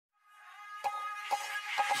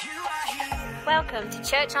Welcome to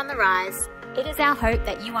Church on the Rise. It is our hope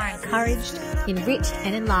that you are encouraged, enriched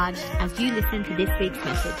and enlarged as you listen to this week's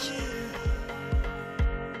message.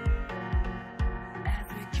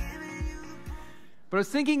 But I was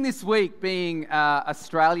thinking this week, being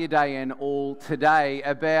Australia Day and all today,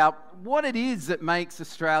 about what it is that makes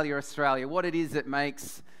Australia Australia, what it is that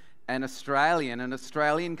makes an Australian,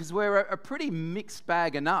 because we're a pretty mixed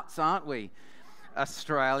bag of nuts, aren't we?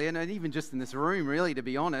 Australian, and even just in this room, really, to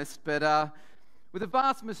be honest. But with the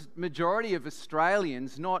vast majority of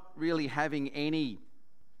Australians not really having any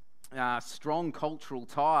strong cultural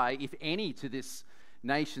tie, if any, to this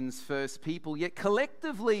nation's first people, yet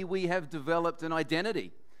collectively we have developed an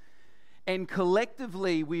identity. And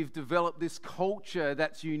collectively we've developed this culture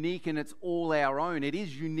that's unique and it's all our own. It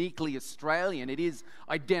is uniquely Australian. It is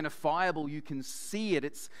identifiable. You can see it.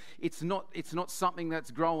 It's not something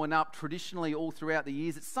that's grown up traditionally all throughout the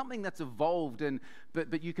years. It's something that's evolved,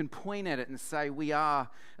 but you can point at it and say we are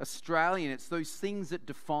Australian. It's those things that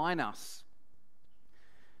define us.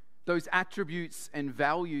 Those attributes and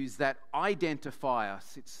values that identify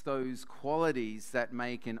us. It's those qualities that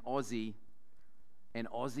make an Aussie an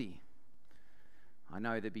Aussie. I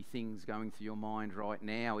know there'd be things going through your mind right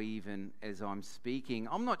now, even as I'm speaking.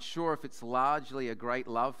 I'm not sure if it's largely a great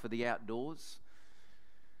love for the outdoors,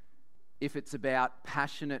 if it's about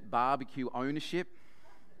passionate barbecue ownership,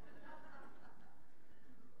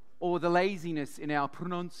 or the laziness in our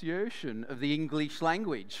pronunciation of the English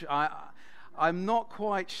language. I'm not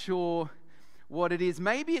quite sure what it is.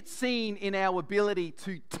 Maybe it's seen in our ability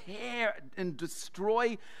to tear and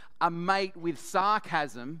destroy a mate with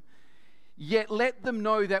sarcasm, yet let them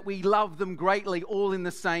know that we love them greatly all in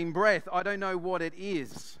the same breath. I don't know what it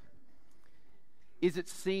is. Is it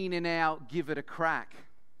seen in our give it a crack,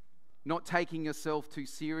 not taking yourself too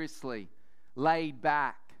seriously, laid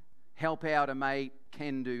back, help out a mate,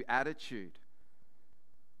 can-do attitude?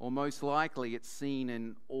 Or most likely it's seen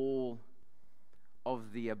in all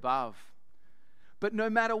of the above. But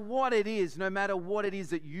no matter what it is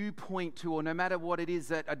that you point to, or no matter what it is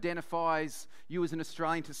that identifies you as an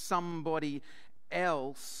Australian to somebody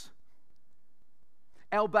else,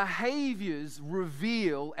 our behaviours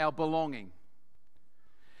reveal our belonging.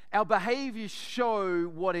 Our behaviours show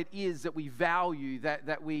what it is that we value,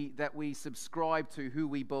 that we subscribe to, who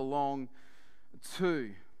we belong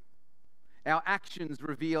to. Our actions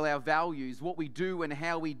reveal our values. What we do and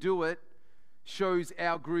how we do it shows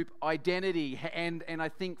our group identity, and I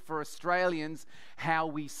think for Australians, how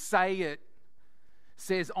we say it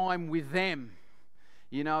says I'm with them.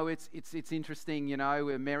 You know, it's interesting. You know,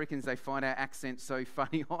 Americans, they find our accent so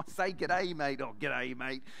funny. Oh, say g'day mate, oh g'day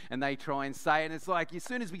mate, and they try and say it, and it's like as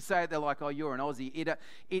soon as we say it, they're like, oh, you're an Aussie.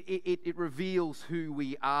 It reveals who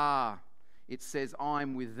we are. It says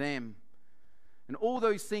I'm with them, and all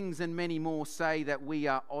those things and many more say that we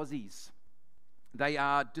are Aussies. They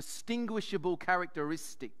are distinguishable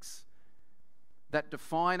characteristics that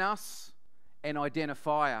define us and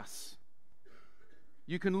identify us.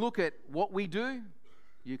 You can look at what we do,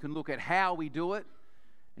 you can look at how we do it,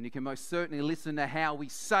 and you can most certainly listen to how we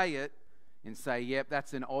say it and say, yep,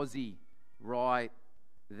 that's an Aussie right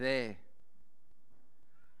there.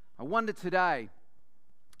 I wonder today,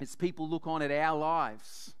 as people look on at our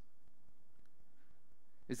lives,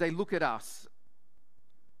 as they look at us,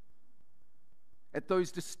 at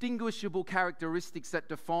those distinguishable characteristics that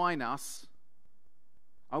define us,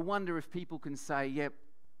 I wonder if people can say, yep,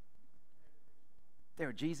 they're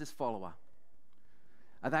a Jesus follower.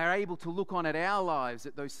 Are they able to look on at our lives,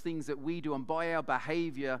 at those things that we do, and by our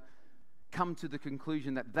behaviour come to the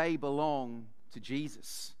conclusion that they belong to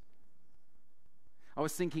Jesus? I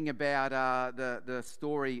was thinking about the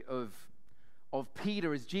story of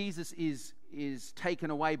Peter as Jesus is taken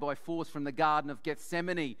away by force from the Garden of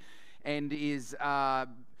Gethsemane, and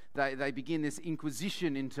they begin this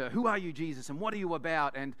inquisition into who are you, Jesus, and what are you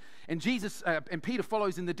about? And Jesus and Peter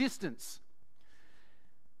follows in the distance.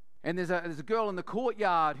 And there's a girl in the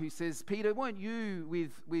courtyard who says, Peter, weren't you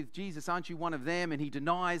with Jesus? Aren't you one of them? And he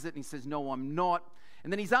denies it, and he says, no, I'm not.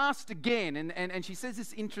 And then he's asked again, and she says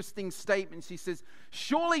this interesting statement. She says,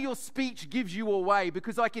 surely your speech gives you away,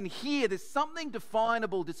 because I can hear there's something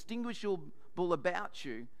definable, distinguishable about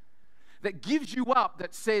you that gives you up,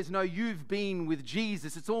 that says, no, you've been with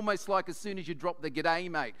Jesus. It's almost like as soon as you drop the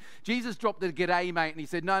g'day, mate. Jesus dropped the g'day, mate, and he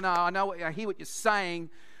said, no, I hear what you're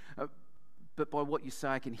saying, but by what you say,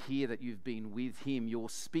 I can hear that you've been with him. Your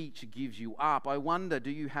speech gives you up. I wonder,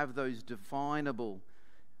 do you have those definable,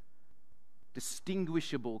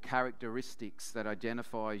 distinguishable characteristics that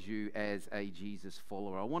identifies you as a Jesus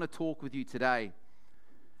follower? I want to talk with you today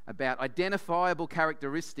about identifiable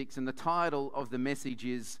characteristics, and the title of the message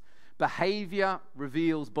is Behaviour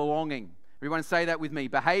Reveals Belonging. Everyone say that with me.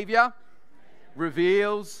 Behaviour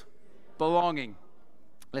reveals belonging.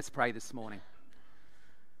 Let's pray this morning.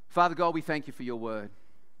 Father God, we thank you for your word.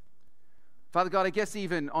 Father God, I guess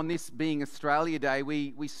even on this being Australia Day,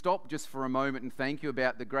 we stop just for a moment and thank you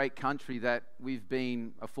about the great country that we've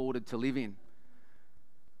been afforded to live in.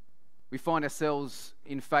 We find ourselves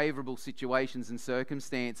in favourable situations and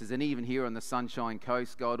circumstances, and even here on the Sunshine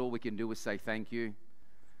Coast, God, all we can do is say thank you.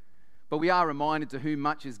 But we are reminded to whom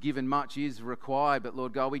much is given, much is required. But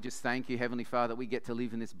Lord God, we just thank you, Heavenly Father, that we get to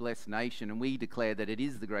live in this blessed nation, and we declare that it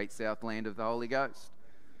is the great Southland of the Holy Ghost.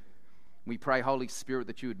 We pray, Holy Spirit,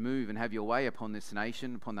 that you would move and have your way upon this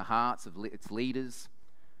nation, upon the hearts of its leaders.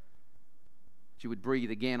 That you would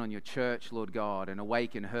breathe again on your church, Lord God, and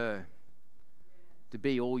awaken her to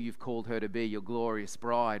be all you've called her to be, your glorious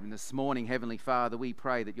bride. And this morning, Heavenly Father, we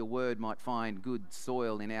pray that your word might find good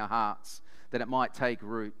soil in our hearts, that it might take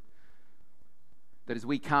root. That as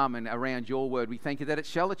we come and around your word, we thank you that it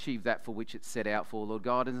shall achieve that for which it's set out for, Lord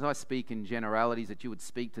God. And as I speak in generalities, that you would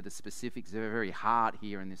speak to the specifics of our very heart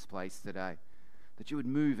here in this place today. That you would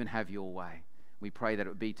move and have your way. We pray that it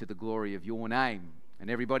would be to the glory of your name. And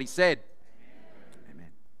everybody said,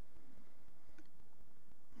 Amen.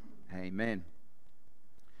 Amen. Amen.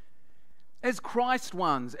 As Christ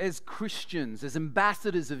ones, as Christians, as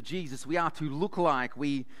ambassadors of Jesus, we are to look like,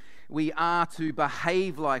 we are to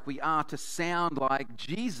behave like, we are to sound like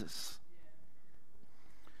Jesus.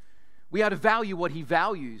 We are to value what he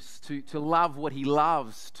values, to love what he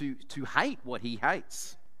loves, to hate what he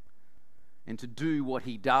hates, and to do what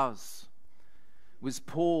he does. It was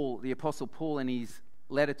Paul, the Apostle Paul, in his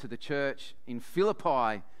letter to the church in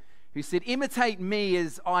Philippi, who said, imitate me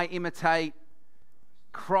as I imitate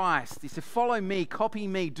Christ. He said, follow me, copy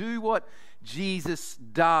me, do what Jesus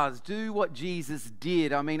does, do what Jesus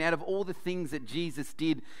did. I mean, out of all the things that Jesus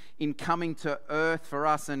did in coming to earth for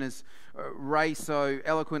us, and as Ray so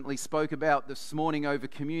eloquently spoke about this morning over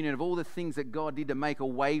communion, of all the things that God did to make a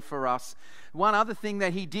way for us, one other thing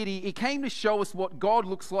that he did, he came to show us what God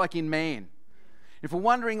looks like in man. If we're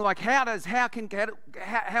wondering, like, how am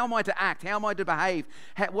I to act? How am I to behave?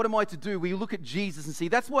 What am I to do? We look at Jesus and see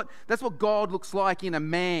that's what God looks like in a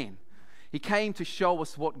man. He came to show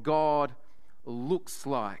us what God looks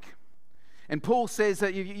like. And Paul says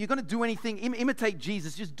that you're going to do anything, imitate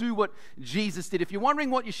Jesus. Just do what Jesus did. If you're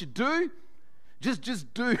wondering what you should do,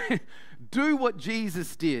 just do do what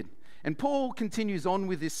Jesus did. And Paul continues on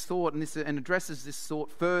with this thought and addresses this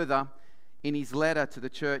thought further in his letter to the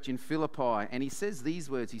church in Philippi. And he says these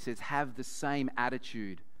words. He says, have the same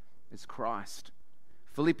attitude as Christ.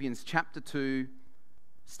 Philippians chapter 2,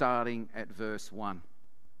 starting at verse 1.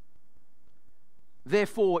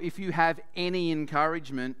 Therefore, if you have any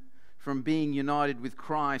encouragement from being united with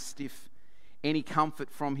Christ, if any comfort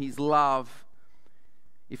from his love,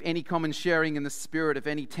 if any common sharing in the Spirit, of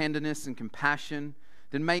any tenderness and compassion,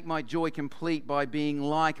 then make my joy complete by being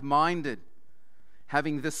like-minded,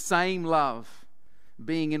 having the same love,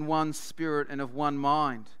 being in one spirit and of one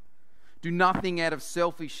mind. Do nothing out of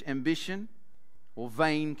selfish ambition or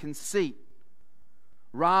vain conceit.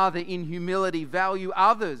 Rather, in humility, value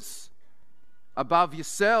others above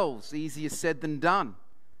yourselves, easier said than done.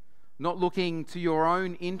 Not looking to your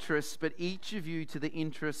own interests, but each of you to the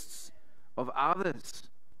interests of others.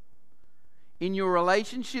 In your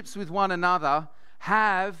relationships with one another,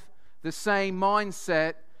 have the same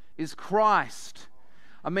mindset as Christ.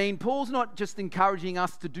 I mean, Paul's not just encouraging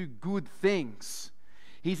us to do good things.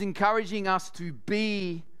 He's encouraging us to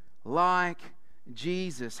be like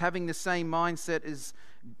Jesus, having the same mindset as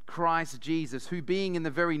Christ Jesus, who being in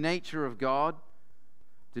the very nature of God,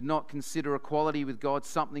 did not consider equality with God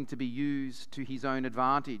something to be used to his own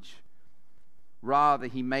advantage. Rather,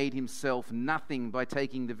 he made himself nothing by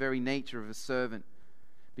taking the very nature of a servant,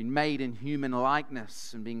 being made in human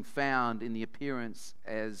likeness and being found in the appearance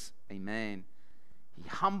as a man. He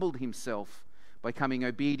humbled himself by becoming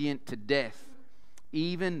obedient to death,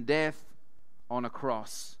 even death on a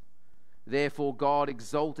cross. Therefore God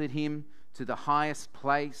exalted him to the highest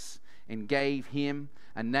place and gave him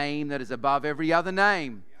a name that is above every other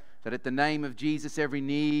name, that at the name of Jesus every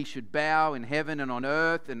knee should bow in heaven and on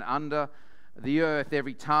earth and under the earth,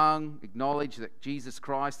 every tongue acknowledge that Jesus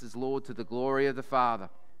Christ is Lord, to the glory of the Father.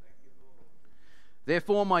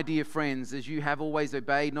 Therefore, my dear friends, as you have always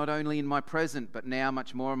obeyed, not only in my present, but now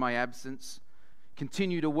much more in my absence,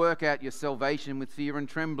 continue to work out your salvation with fear and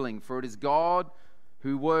trembling, for it is God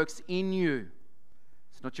who works in you.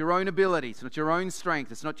 It's not your own ability, it's not your own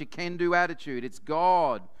strength, it's not your can-do attitude, it's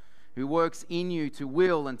God who works in you to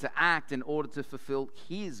will and to act in order to fulfill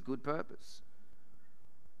His good purpose.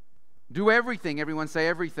 Do everything, everyone say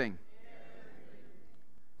everything,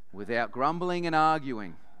 without grumbling and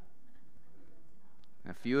arguing.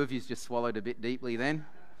 A few of you just swallowed a bit deeply then.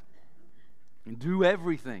 And do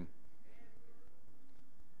everything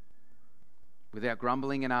without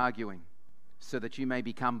grumbling and arguing, so that you may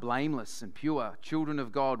become blameless and pure, children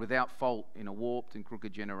of God without fault in a warped and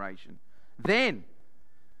crooked generation. Then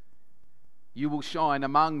you will shine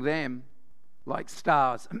among them like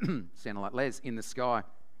stars, sounded like Les, in the sky.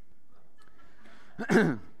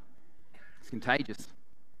 It's contagious.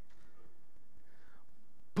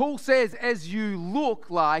 Paul says, as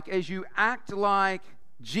you act like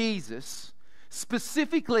Jesus,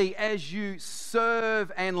 specifically as you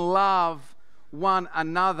serve and love one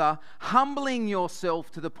another, humbling yourself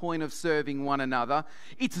to the point of serving one another,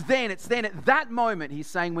 it's then at that moment, he's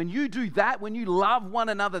saying, when you do that, when you love one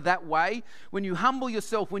another that way, when you humble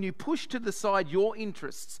yourself, when you push to the side your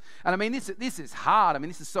interests, and I mean, this is hard. I mean,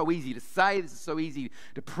 this is so easy to say, this is so easy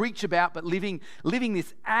to preach about, but living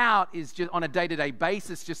this out is just on a day-to-day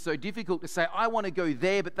basis just so difficult to say, I want to go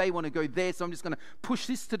there, but they want to go there, so I'm just going to push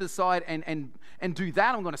this to the side and do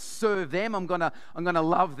that. I'm going to serve them. I'm going to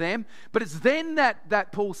love them. But it's then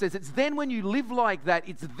that Paul says, it's then when you live like that,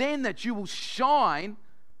 it's then that you will shine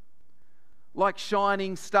like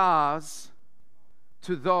shining stars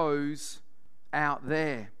to those out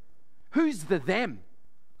there. Who's the them?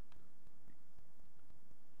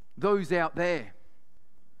 Those out there.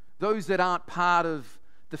 Those that aren't part of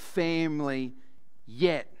the family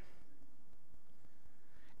yet.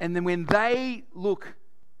 And then when they look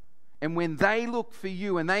for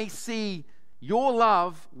you and they see your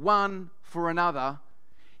love one for another,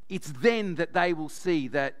 it's then that they will see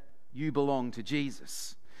that you belong to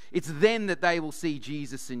Jesus. It's then that they will see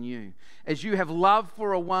Jesus in you. As you have love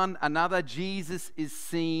for one another, Jesus is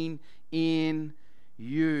seen in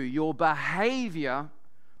you. Your behavior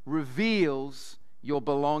reveals your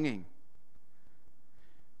belonging.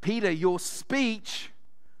 Peter, your speech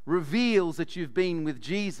reveals that you've been with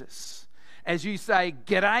Jesus. As you say,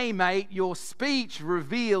 "G'day, mate," your speech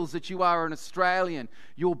reveals that you are an Australian.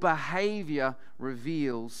 Your behaviour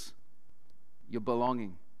reveals your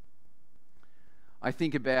belonging. I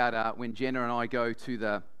think about when Jenna and I go to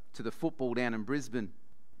the football down in Brisbane.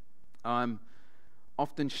 I'm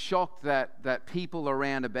often shocked that people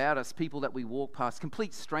around about us, people that we walk past,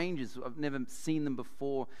 complete strangers, I've never seen them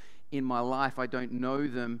before in my life, I don't know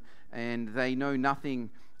them, and they know nothing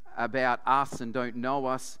about us and don't know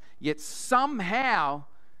us, yet somehow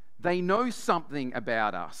they know something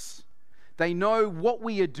about us. They know what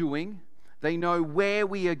we are doing, they know where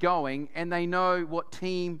we are going, and they know what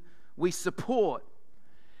team we support.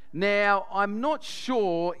 Now, I'm not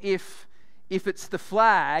sure if it's the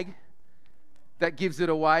flag that gives it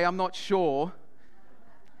away. I'm not sure.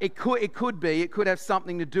 It could be. It could have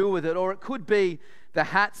something to do with it, or it could be the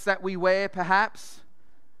hats that we wear, perhaps.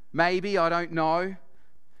 Maybe, I don't know.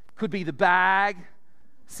 Could be the bag,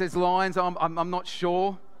 says Lions, I'm not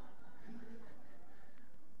sure.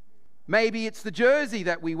 Maybe it's the jersey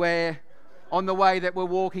that we wear on the way that we're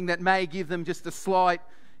walking that may give them just a slight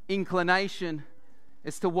inclination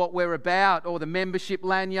as to what we're about, or the membership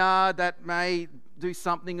lanyard that may do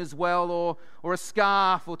something as well, or a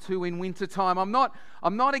scarf or two in winter time. I'm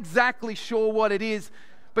not exactly sure what it is,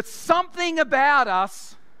 but something about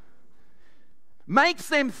us makes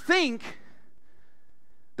them think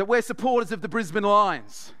that we're supporters of the Brisbane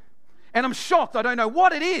Lions. And I'm shocked. I don't know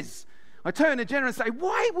what it is. I turn to Jenna and say,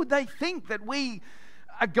 why would they think that we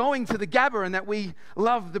are going to the Gabba and that we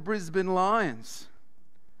love the Brisbane Lions?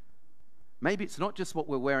 Maybe it's not just what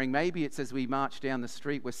we're wearing. Maybe it's as we march down the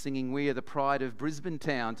street, we're singing "We Are the Pride of Brisbane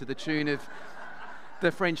Town" to the tune of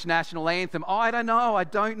the French national anthem. I don't know.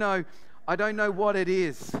 I don't know what it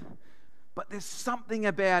is. But there's something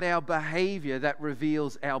about our behaviour that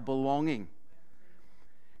reveals our belonging.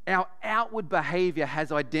 Our outward behaviour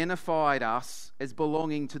has identified us as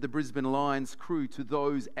belonging to the Brisbane Lions crew, to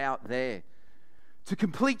those out there, to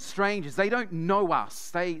complete strangers. They don't know us.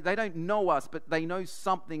 They don't know us, but they know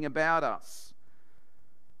something about us.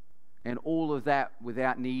 And all of that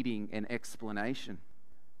without needing an explanation.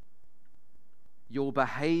 Your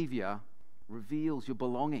behaviour reveals your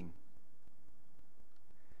belonging.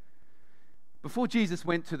 Before Jesus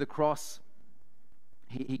went to the cross,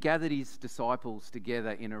 he gathered his disciples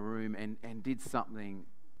together in a room and did something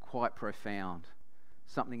quite profound,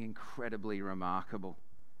 something incredibly remarkable,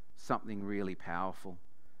 something really powerful,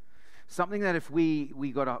 something that if we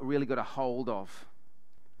really got a hold of,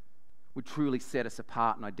 would truly set us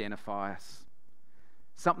apart and identify us.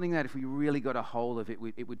 Something that if we really got a hold of it,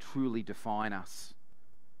 it would truly define us.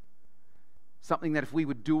 Something that if we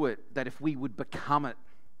would do it, that if we would become it,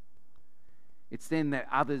 it's then that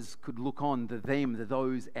others could look on to them, to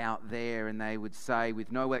those out there, and they would say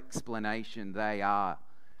with no explanation, they are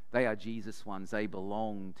Jesus ones. They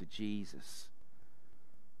belong to Jesus.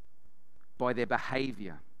 By their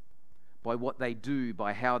behavior, by what they do,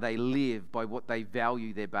 by how they live, by what they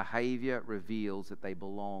value, their behavior reveals that they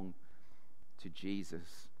belong to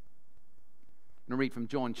Jesus. I'm going to read from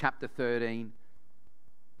John chapter 13,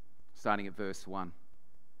 starting at verse 1.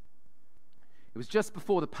 It was just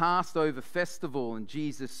before the Passover festival, and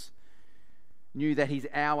Jesus knew that his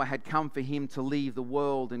hour had come for him to leave the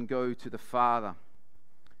world and go to the Father.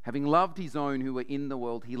 Having loved his own who were in the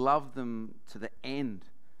world, he loved them to the end.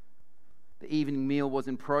 The evening meal was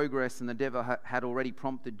in progress, and the devil had already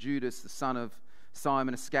prompted Judas, the son of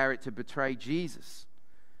Simon Iscariot, to betray Jesus.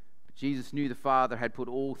 But Jesus knew the Father had put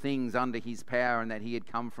all things under his power, and that he had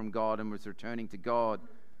come from God and was returning to God.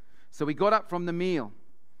 So he got up from the meal,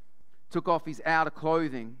 took off his outer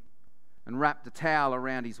clothing, and wrapped a towel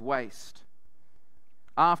around his waist.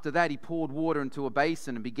 After that, he poured water into a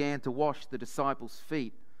basin and began to wash the disciples'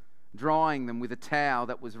 feet, drying them with a towel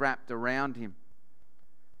that was wrapped around him.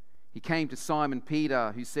 He came to Simon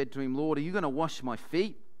Peter, who said to him, "Lord, are you going to wash my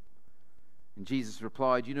feet?" And Jesus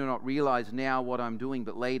replied, "You do not realize now what I'm doing,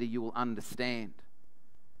 but later you will understand."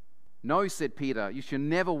 "No," said Peter, "you shall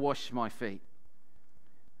never wash my feet."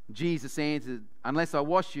 Jesus answered, "Unless I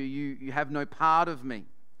wash you, you have no part of me."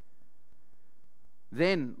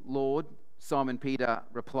 "Then, Lord," Simon Peter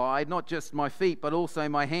replied, "not just my feet, but also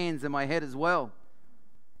my hands and my head as well."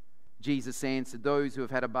 Jesus answered, "Those who have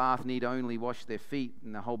had a bath need only wash their feet,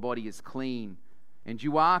 and the whole body is clean. And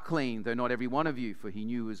you are clean, though not every one of you," for he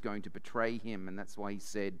knew he was going to betray him, and that's why he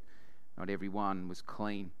said not everyone was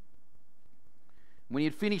clean. When he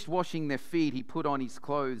had finished washing their feet, he put on his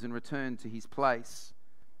clothes and returned to his place.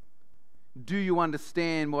 "Do you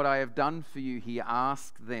understand what I have done for you?" he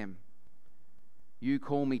asked them. "You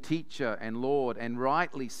call me teacher and Lord, and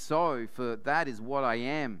rightly so, for that is what I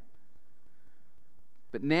am.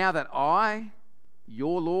 But now that I,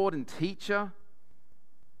 your Lord and teacher,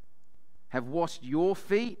 have washed your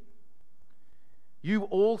feet, you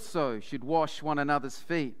also should wash one another's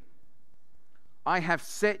feet. I have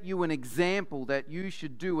set you an example that you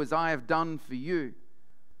should do as I have done for you.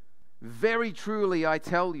 Very truly I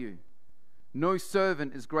tell you, no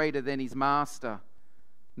servant is greater than his master,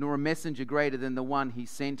 nor a messenger greater than the one he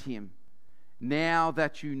sent him. Now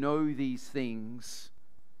that you know these things,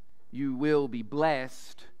 you will be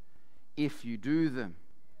blessed if you do them."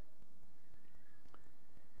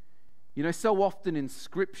 You know, so often in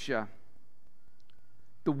Scripture,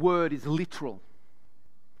 the word is literal.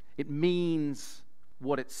 It means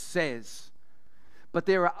what it says. But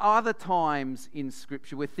there are other times in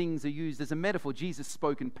Scripture where things are used as a metaphor. Jesus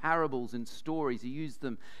spoke in parables and stories. He used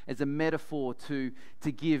them as a metaphor to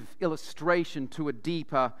give illustration to a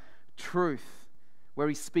deeper truth, where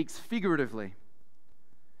he speaks figuratively.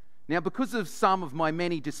 Now, because of some of my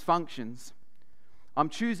many dysfunctions, I'm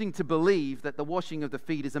choosing to believe that the washing of the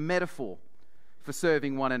feet is a metaphor for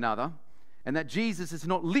serving one another, and that Jesus is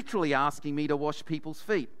not literally asking me to wash people's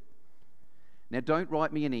feet. Now, don't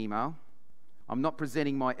write me an email. I'm not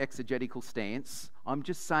presenting my exegetical stance. I'm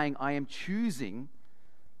just saying I am choosing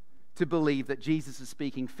to believe that Jesus is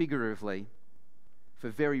speaking figuratively for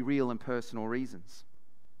very real and personal reasons.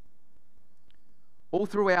 All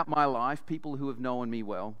throughout my life, people who have known me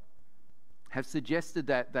well have suggested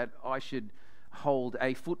that I should hold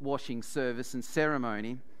a foot washing service and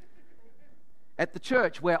ceremony at the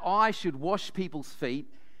church where I should wash people's feet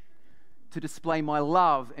to display my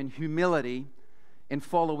love and humility in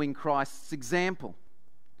following Christ's example.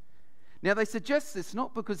 Now, they suggest this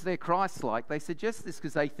not because they're Christ-like. They suggest this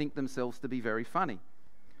because they think themselves to be very funny.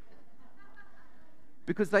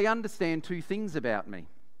 Because they understand two things about me.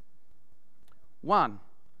 One,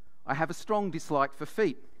 I have a strong dislike for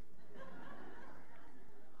feet.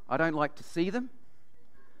 I don't like to see them,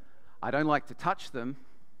 I don't like to touch them,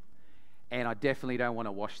 and I definitely don't want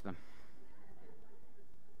to wash them.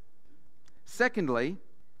 Secondly,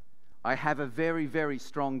 I have a very, very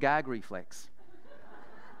strong gag reflex.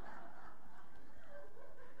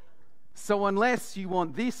 So unless you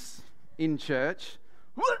want this in church,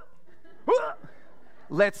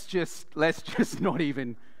 let's just not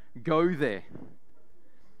even go there.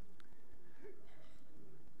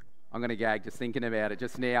 I'm going to gag just thinking about it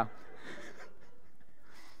just now.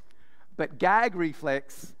 But gag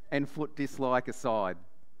reflex and foot dislike aside,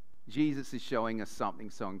 Jesus is showing us something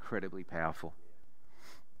so incredibly powerful.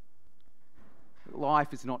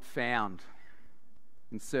 Life is not found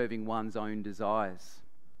in serving one's own desires.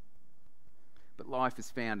 But life is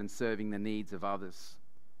found in serving the needs of others.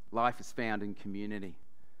 Life is found in community.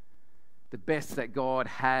 The best that God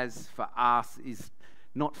has for us is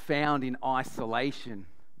not found in isolation.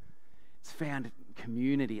 It's found in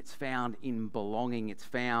community. It's found in belonging. It's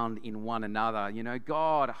found in one another. You know,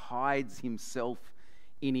 God hides himself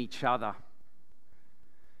in each other.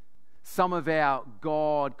 Some of our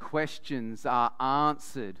God questions are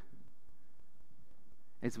answered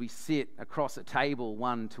as we sit across a table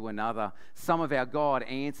one to another. Some of our God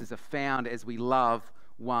answers are found as we love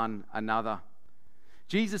one another.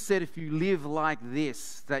 Jesus said, if you live like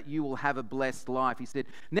this, that you will have a blessed life. He said,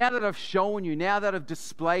 now that I've shown you, now that I've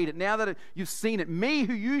displayed it, now that you've seen it, me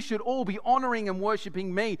who you should all be honoring and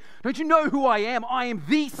worshiping me, don't you know who I am? I am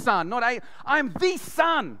the Son, I am the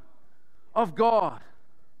Son of God.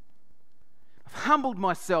 I've humbled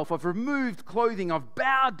myself, I've removed clothing, I've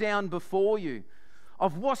bowed down before you.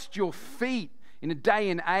 I've washed your feet in a day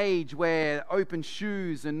and age where open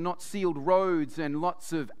shoes and not sealed roads and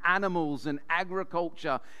lots of animals and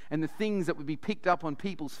agriculture and the things that would be picked up on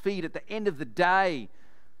people's feet. At the end of the day,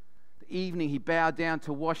 the evening, he bowed down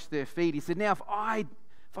to wash their feet. He said, now if I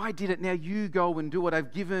did it, now you go and do it.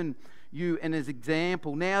 I've given you an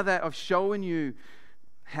example. Now that I've shown you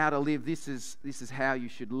how to live, this is how you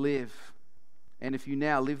should live. And if you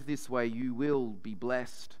now live this way, you will be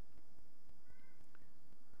blessed.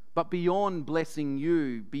 But beyond blessing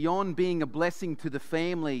you, beyond being a blessing to the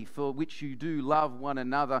family for which you do love one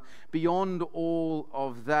another, beyond all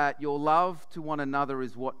of that, your love to one another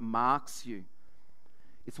is what marks you.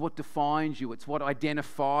 It's what defines you. It's what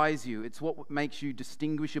identifies you. It's what makes you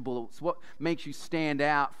distinguishable. It's what makes you stand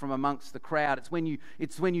out from amongst the crowd. It's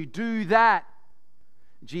when you do that,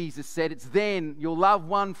 Jesus said, it's then your love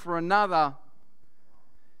one for another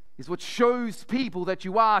is what shows people that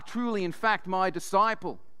you are truly, in fact, my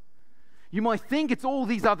disciple. You might think it's all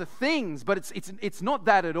these other things, but it's not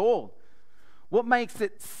that at all. What makes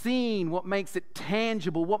it seen, what makes it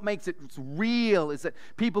tangible, what makes it real is that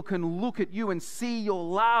people can look at you and see your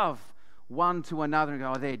love one to another and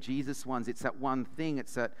go, oh, they're Jesus ones. It's that one thing.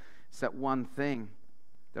 It's that one thing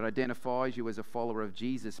that identifies you as a follower of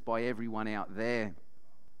Jesus by everyone out there.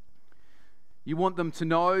 You want them to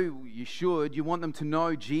know, you should, you want them to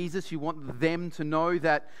know Jesus. You want them to know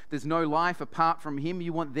that there's no life apart from him.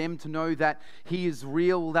 You want them to know that he is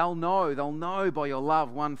real. They'll know by your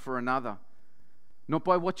love one for another. Not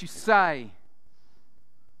by what you say,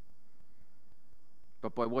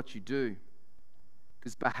 but by what you do.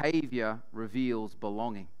 Because behavior reveals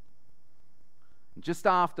belonging. Just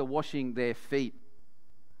after washing their feet,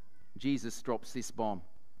 Jesus drops this bomb.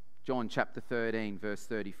 John chapter 13, verse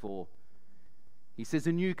 34. He says,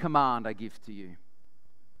 a new command I give to you.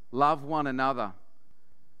 Love one another.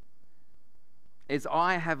 As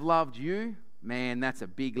I have loved you, man, that's a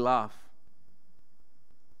big love.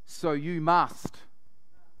 So you must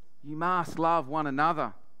love one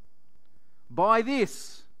another. By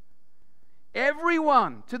this,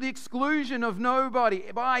 everyone, to the exclusion of nobody,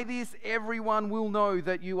 by this everyone will know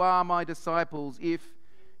that you are my disciples if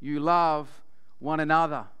you love one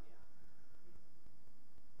another.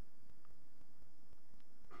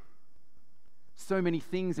 So many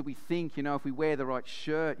things that we think, if we wear the right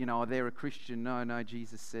shirt, they're a Christian. No,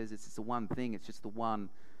 Jesus says it's the one thing. It's just the one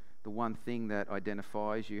thing that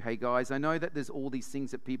identifies you. Hey guys, I know that there's all these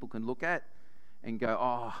things that people can look at and go,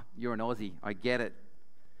 oh, you're an Aussie. I get it.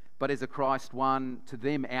 But as a Christ one, to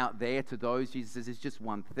them out there, to those, Jesus says it's just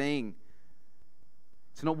one thing.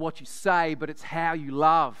 It's not what you say, but it's how you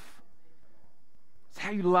love. It's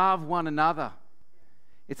how you love one another.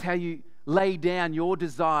 It's how you lay down your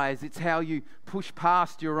desires. It's how you push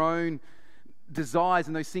past your own desires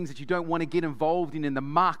and those things that you don't want to get involved in the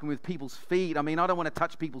muck and with people's feet. I don't want to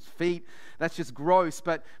touch people's feet. That's just gross.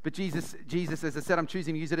 But Jesus, as I said, I'm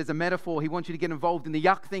choosing to use it as a metaphor. He wants you to get involved in the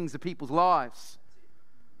yuck things of people's lives.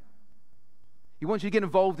 He wants you to get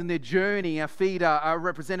involved in their journey. Our feet are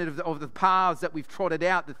representative of the paths that we've trotted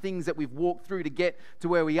out, the things that we've walked through to get to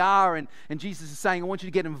where we are. And Jesus is saying, I want you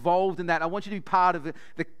to get involved in that. I want you to be part of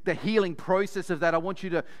the healing process of that. I want you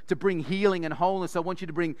to bring healing and wholeness. I want you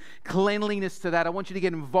to bring cleanliness to that. I want you to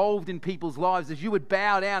get involved in people's lives as you would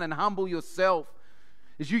bow down and humble yourself.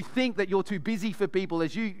 As you think that you're too busy for people,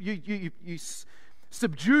 as you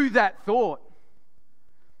subdue that thought.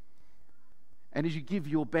 And as you give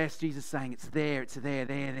your best, Jesus is saying, it's there.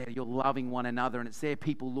 You're loving one another, and it's there.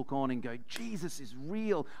 People look on and go, Jesus is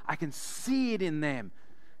real. I can see it in them.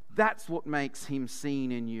 That's what makes him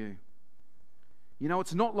seen in you.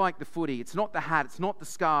 It's not like the footy. It's not the hat. It's not the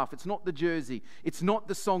scarf. It's not the jersey. It's not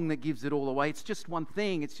the song that gives it all away. It's just one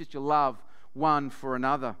thing. It's just your love one for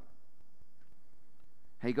another.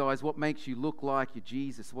 Hey guys, what makes you look like your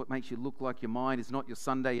Jesus, what makes you look like your mind is not your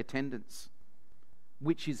Sunday attendance,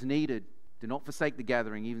 which is needed. Do not forsake the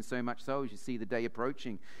gathering, even so much so as you see the day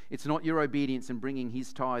approaching. It's not your obedience in bringing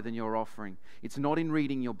His tithe and your offering. It's not in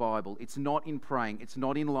reading your Bible. It's not in praying. It's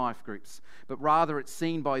not in life groups. But rather it's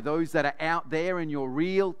seen by those that are out there in your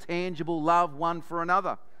real, tangible love one for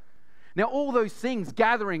another. Now, all those things,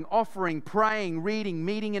 gathering, offering, praying, reading,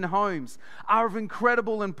 meeting in homes, are of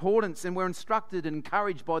incredible importance, and we're instructed and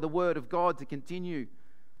encouraged by the Word of God to continue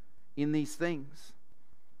in these things.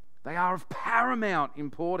 They are of paramount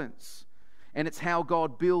importance. And it's how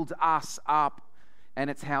God builds us up, and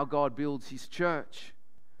it's how God builds His church.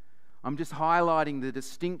 I'm just highlighting the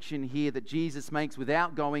distinction here that Jesus makes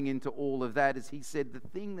without going into all of that, as He said, the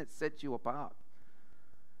thing that sets you apart,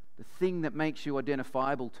 the thing that makes you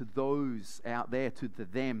identifiable to those out there, to the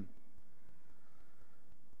them,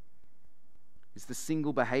 is the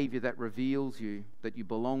single behavior that reveals you that you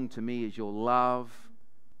belong to me, is your love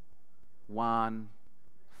one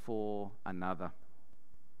for another.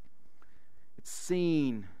 It's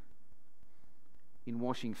seen in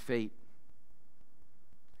washing feet.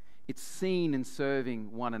 It's seen in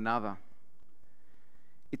serving one another.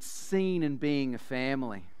 It's seen in being a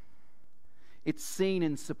family. It's seen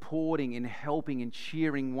in supporting and helping and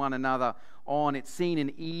cheering one another on. It's seen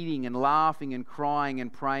in eating and laughing and crying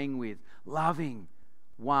and praying with. Loving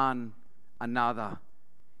one another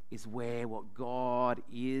is where what God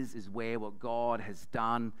is where what God has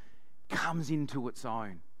done comes into its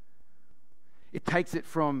own. It takes it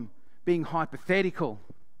from being hypothetical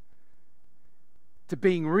to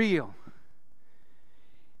being real.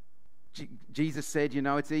 Jesus said,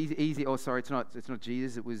 it's easy. Oh, sorry, it's not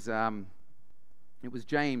Jesus. It was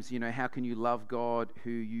James. How can you love God who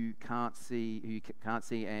you can't see,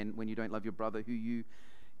 and when you don't love your brother who you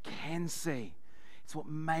can see? It's what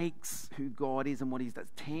makes who God is and what He's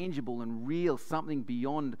that's tangible and real, something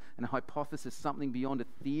beyond a hypothesis, something beyond a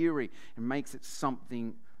theory, and makes it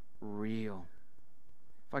something real.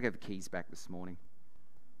 If I get the keys back this morning,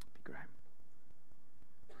 it'd be great.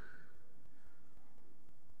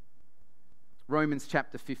 Romans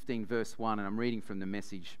chapter 15, verse 1, and I'm reading from the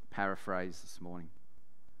Message paraphrase this morning.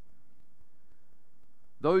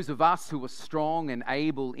 Those of us who are strong and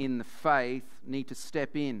able in the faith need to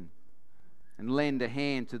step in and lend a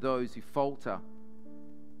hand to those who falter,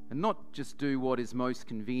 and not just do what is most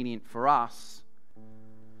convenient for us.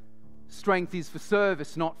 Strength is for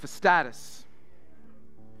service, not for status.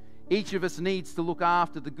 Each of us needs to look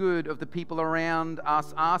after the good of the people around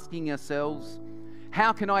us, asking ourselves,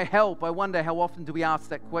 how can I help? I wonder how often do we ask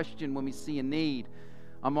that question when we see a need.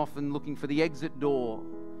 I'm often looking for the exit door.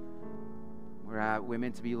 We're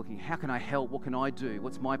meant to be looking, how can I help? What can I do?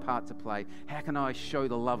 What's my part to play? How can I show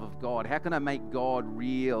the love of God? How can I make God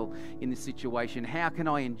real in this situation? How can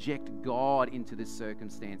I inject God into this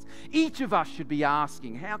circumstance? Each of us should be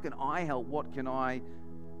asking, how can I help? What can I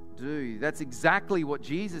do? That's exactly what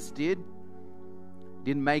Jesus did. He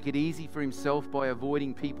didn't make it easy for Himself by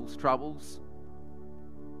avoiding people's troubles,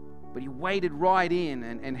 but He waded right in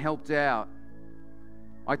and helped out.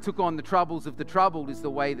 I took on the troubles of the troubled is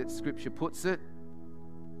the way that Scripture puts it.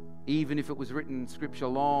 Even if it was written in Scripture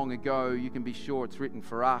long ago, you can be sure it's written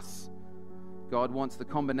for us. God wants the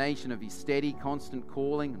combination of His steady, constant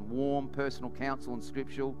calling and warm personal counsel in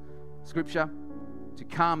Scripture to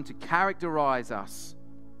come to characterize us,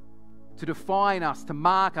 to define us, to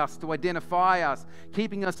mark us, to identify us,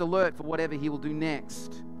 keeping us alert for whatever He will do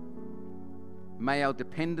next. May our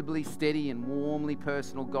dependably steady and warmly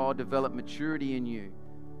personal God develop maturity in you,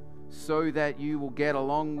 so that you will get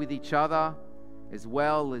along with each other as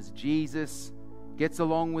well as Jesus gets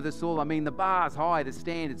along with us all. I mean, the bar's high, the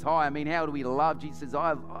standard's high. I mean, how do we love? Jesus says,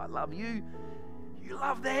 I love you. You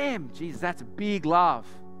love them. Jesus, that's a big love.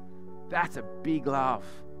 That's a big love.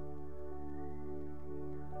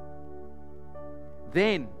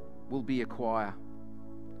 Then we'll be a choir.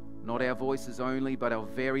 Not our voices only, but our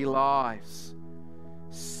very lives.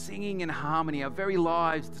 Singing in harmony, our very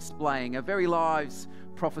lives displaying, our very lives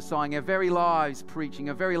prophesying, our very lives preaching,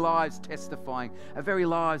 our very lives testifying, our very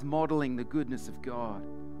lives modeling the goodness of God.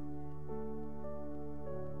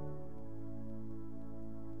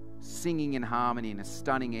 Singing in harmony in a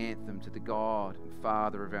stunning anthem to the God and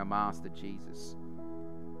Father of our Master Jesus.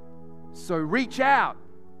 So reach out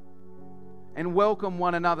and welcome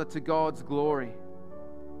one another to God's glory.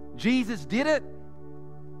 Jesus did it.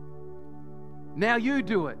 Now you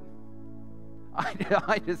do it.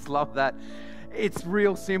 I just love that. It's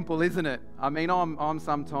real simple, isn't it? I mean, I'm a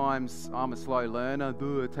slow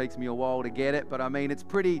learner. It takes me a while to get it, but I mean, it's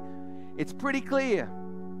pretty clear.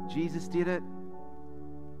 Jesus did it.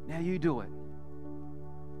 Now you do it.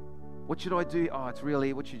 What should I do? Oh, it's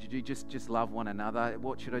really, what should you do? Just love one another.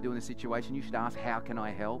 What should I do in this situation? You should ask, how can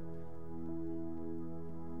I help?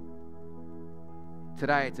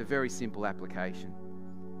 Today, it's a very simple application.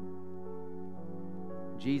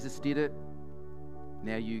 Jesus did it.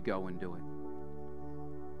 Now you go and do it.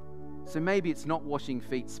 So maybe it's not washing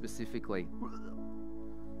feet specifically,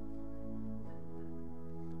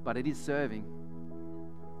 but it is serving.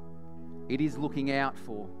 It is looking out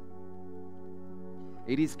for.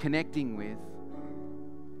 It is connecting with.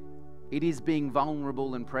 It is being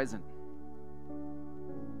vulnerable and present.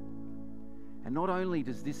 And not only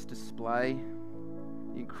does this display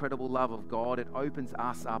the incredible love of God, it opens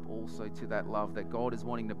us up also to that love that God is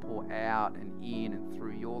wanting to pour out and in and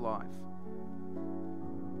through your life.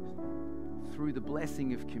 Through the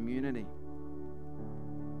blessing of community.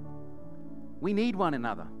 We need one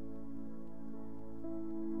another.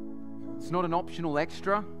 It's not an optional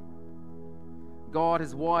extra. God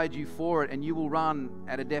has wired you for it, and you will run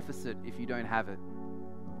at a deficit if you don't have it.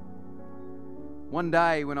 One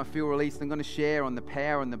day when I feel released, I'm going to share on the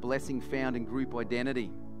power and the blessing found in group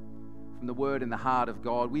identity from the Word and the heart of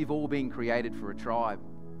God. We've all been created for a tribe.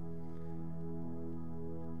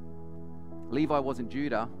 Levi wasn't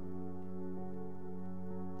Judah.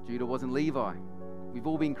 Judah wasn't Levi. We've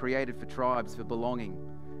all been created for tribes, for belonging.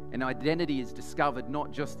 And identity is discovered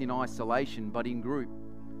not just in isolation, but in group.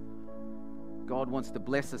 God wants to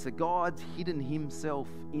bless us. God's hidden himself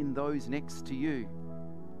in those next to you.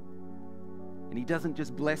 And he doesn't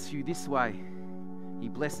just bless you this way. He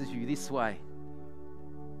blesses you this way.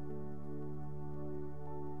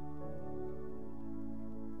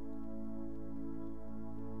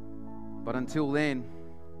 But until then,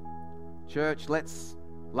 church, let's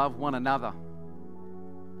love one another.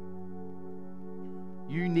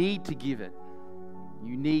 You need to give it.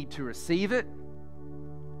 You need to receive it.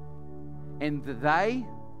 And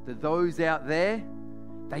those out there,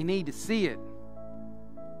 they need to see it.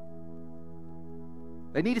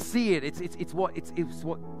 They need to see it. It's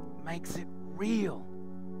what makes it real.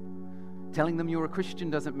 Telling them you're a Christian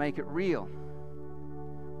doesn't make it real.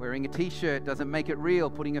 Wearing a t-shirt doesn't make it real.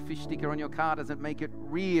 Putting a fish sticker on your car doesn't make it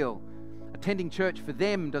real. Attending church for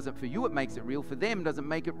them doesn't, for you it makes it real. For them doesn't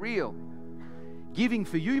make it real. Giving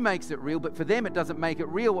for you makes it real, but for them it doesn't make it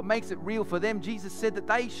real. What makes it real for them, Jesus said that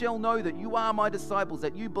they shall know that you are my disciples,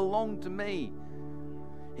 that you belong to me.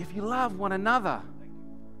 If you love one another,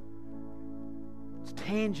 it's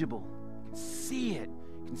tangible. You can see it.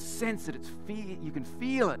 You can sense it. You can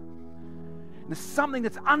feel it. And there's something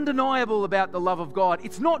that's undeniable about the love of God.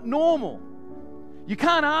 It's not normal. You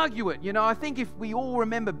can't argue it. You know, I think if we all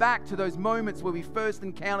remember back to those moments where we first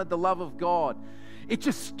encountered the love of God, it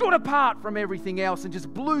just stood apart from everything else and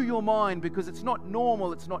just blew your mind because it's not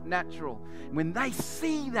normal, it's not natural. And when they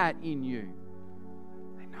see that in you,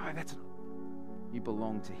 they know you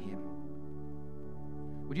belong to him.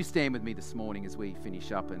 Would you stand with me this morning as we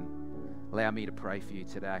finish up and allow me to pray for you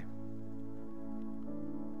today?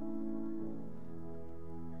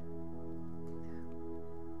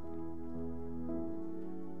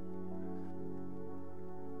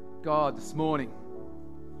 God, this morning,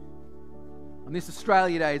 on this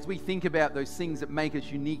Australia Day, as we think about those things that make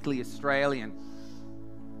us uniquely Australian,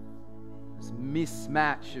 this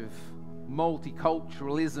mismatch of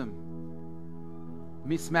multiculturalism,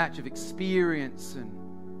 mismatch of experience, and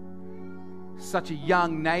such a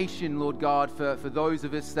young nation, Lord God, for those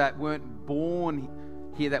of us that weren't born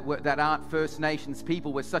here, that aren't First Nations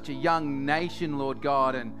people. We're such a young nation, Lord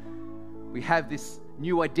God, and we have this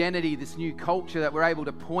new identity, this new culture that we're able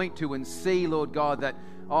to point to and see, Lord God, that,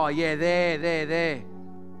 oh yeah, they're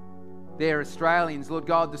Australians. Lord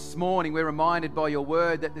God, this morning we're reminded by your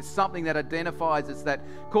word that there's something that identifies us, that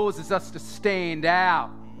causes us to stand out.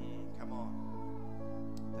 Come on.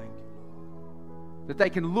 Thank you, Lord. That they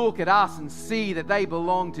can look at us and see that they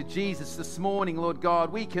belong to Jesus. This morning, Lord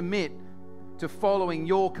God, we commit to following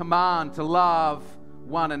your command to love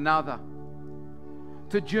one another,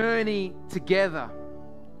 to journey together.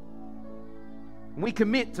 We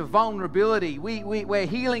commit to vulnerability, where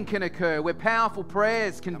healing can occur, where powerful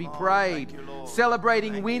prayers can be prayed,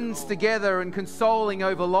 celebrating wins together and consoling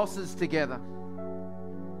over losses together.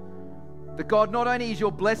 That God, not only is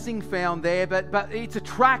your blessing found there, but it's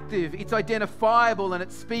attractive, it's identifiable, and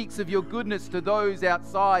it speaks of your goodness to those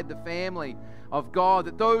outside the family of God.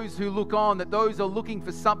 That those who look on, that those are looking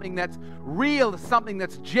for something that's real, something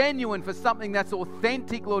that's genuine, for something that's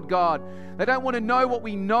authentic, Lord God. They don't want to know what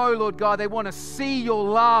we know, Lord God. They want to see your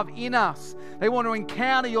love in us. They want to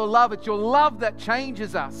encounter your love. It's your love that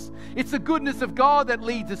changes us. It's the goodness of God that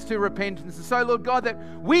leads us to repentance. And so, Lord God, that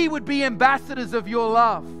we would be ambassadors of your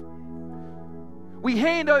love. We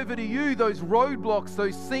hand over to you those roadblocks,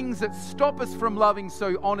 those things that stop us from loving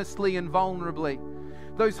so honestly and vulnerably.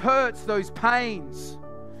 Those hurts, those pains,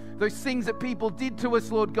 those things that people did to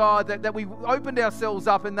us, Lord God, that we opened ourselves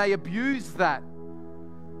up and they abused that.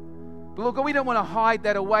 But Lord God, we don't want to hide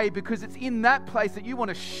that away, because it's in that place that you want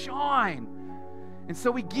to shine. And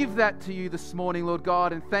so we give that to you this morning, Lord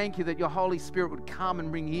God, and thank you that your Holy Spirit would come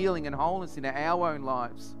and bring healing and wholeness into our own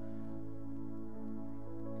lives.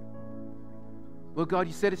 Lord God,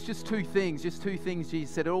 you said it's just two things,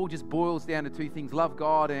 Jesus said. It all just boils down to two things: love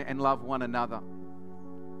God and love one another.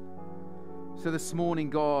 So this morning,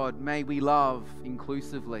 God, may we love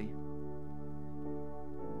inclusively,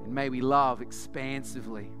 and may we love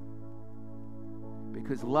expansively,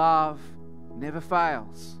 because love never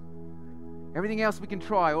fails. Everything else we can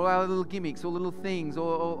try, all our little gimmicks, all little things,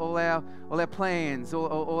 all our plans,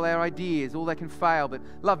 all our ideas, all that can fail, but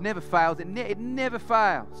love never fails. It never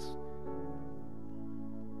fails.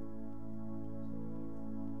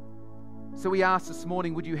 So we ask this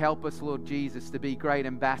morning, would you help us, Lord Jesus, to be great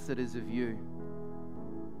ambassadors of you?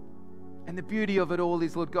 And the beauty of it all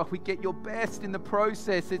is, Lord God, we get your best in the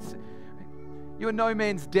process. You're no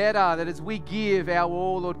man's debtor, that as we give our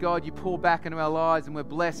all, Lord God, you pour back into our lives, and we're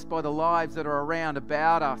blessed by the lives that are around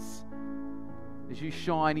about us as you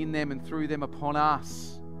shine in them and through them upon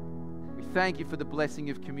us. We thank you for the blessing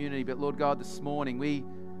of community. But Lord God, this morning,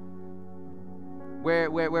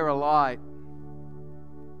 we're a light.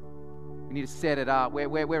 We need to set it up.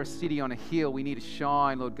 We're a city on a hill. We need to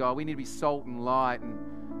shine, Lord God. We need to be salt and light. And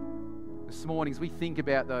this morning, as we think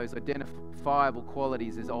about those identifiable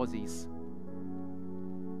qualities as Aussies,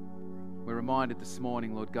 we're reminded this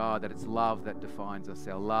morning, Lord God, that it's love that defines us,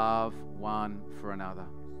 our love one for another.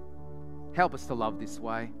 Help us to love this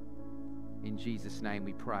way. In Jesus' name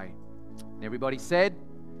we pray. And everybody said,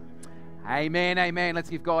 amen, amen. Let's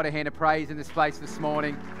give God a hand of praise in this place this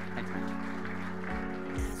morning.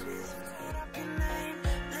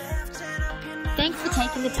 Thanks for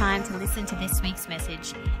taking the time to listen to this week's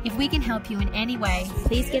message. If we can help you in any way,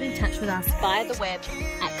 please get in touch with us via the web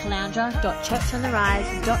at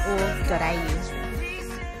caloundra.churchontherise.org.au.